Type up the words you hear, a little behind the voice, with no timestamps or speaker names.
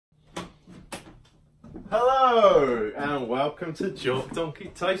Hello and welcome to Jock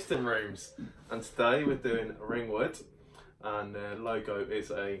Donkey Tasting Rooms, and today we're doing Ringwood, and their logo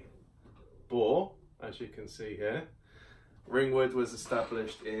is a boar, as you can see here. Ringwood was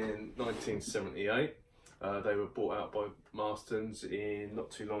established in 1978. They were bought out by Marston's not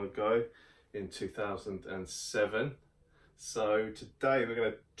too long ago in 2007. So today we're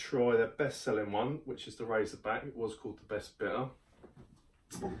going to try their best selling one, which is the Razorback. It was called the Best Bitter.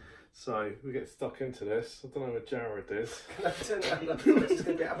 So we get stuck into this. I don't know where Jared is. Turn around, it's just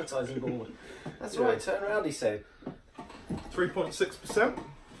going to be advertising board. That's right, turn around, he said. 3.6%.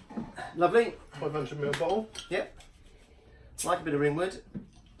 Lovely. 500ml bottle. Yep. Like a bit of Ringwood.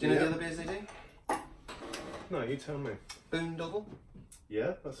 Do you know the other beers they do? No, you tell me. Boondoggle.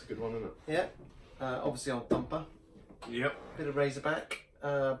 Yeah, that's a good one, isn't it? Yeah. Obviously Old Thumper. Yep. Bit of Razorback.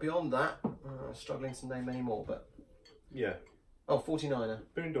 Beyond that, struggling to name any more, but... Yeah. Oh, 49er.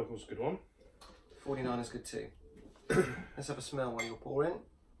 Boondoggle's a good one. 49er's good too. Let's have a smell while you're pouring.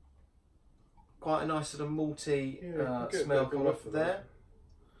 Quite a nice sort of malty smell coming off there.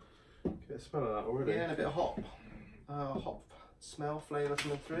 Get a smell of that already. Yeah, and a bit of hop. Hop smell, flavour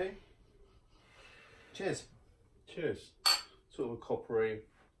coming through. Cheers. Cheers. Sort of a coppery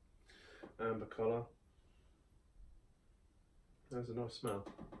amber colour. There's a nice smell.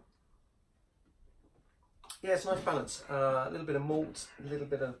 Yeah, it's a nice balance. A little bit of malt, a little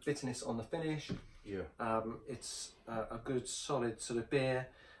bit of bitterness on the finish. Yeah. It's a good solid sort of beer.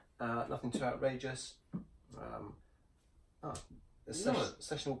 Nothing too outrageous.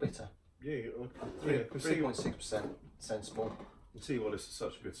 Sessional bitter. Yeah, 3.6%, sensible. You can see why this is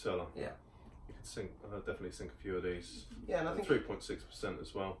such a good seller. Yeah. You could sink, definitely sink a few of these. Yeah, and I think 3.6%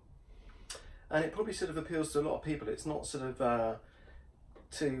 as well. And it probably sort of appeals to a lot of people. It's not sort of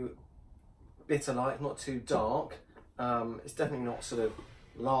too bitter-like, not too dark. It's definitely not sort of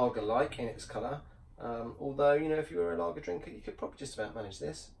lager-like in its colour. Although, you know, if you were a lager drinker, you could probably just about manage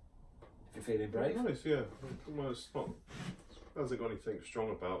this if you're feeling brave. Nice, yeah. Well, it's not. It hasn't got anything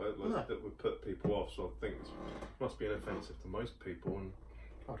strong about it that would put people off. So I think it must be inoffensive to most people. And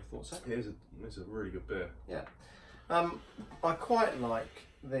I would have thought so. It is a really good beer. Yeah. I quite like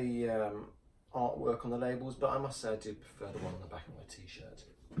the artwork on the labels, but I must say I do prefer the one on the back of my t-shirt.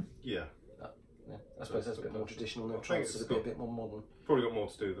 Yeah. Yeah, I suppose that's a bit more traditional. They're trying to be a bit more modern. Probably got more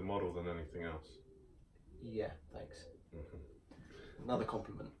to do with the model than anything else. Yeah, thanks. Another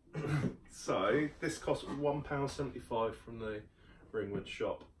compliment. So this costs £1.75 from the Ringwood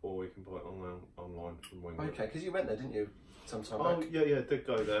shop, or you can buy it online from Ringwood. Okay, because you went there, didn't you, some time back? Yeah, I did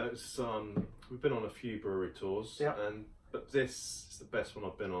go there. It's we've been on a few brewery tours, yeah. But this is the best one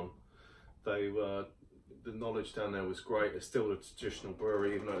I've been on. The knowledge down there was great. It's still a traditional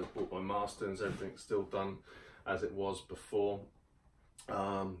brewery, even though it's bought by Marston's. Everything's still done as it was before.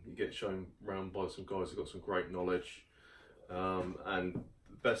 You get shown around by some guys who've got some great knowledge. And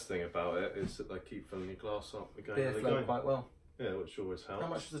the best thing about it is that they keep filling your glass up again and again. Beer flowed quite well. Yeah, which always helps. How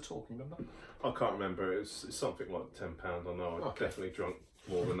much was the talk, you remember? I can't remember. It's something like £10. I know I've definitely drunk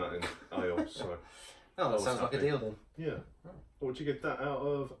more than that in ale. So. Oh, that sounds like a deal then. Yeah. Oh. What would you give that out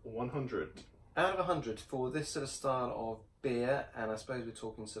of 100? Out of 100 for this sort of style of beer, and I suppose we're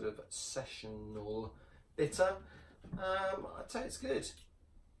talking sort of sessional bitter. I'd say it's good.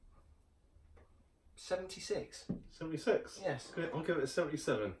 76. 76? Yes. I'll give it a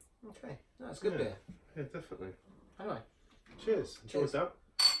 77. Okay, no, it's good beer. Yeah, definitely. Anyway. Cheers. Enjoyed that.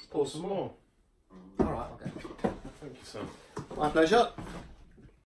 Let's pour some more. Alright, I'll go. Thank you, son. My pleasure.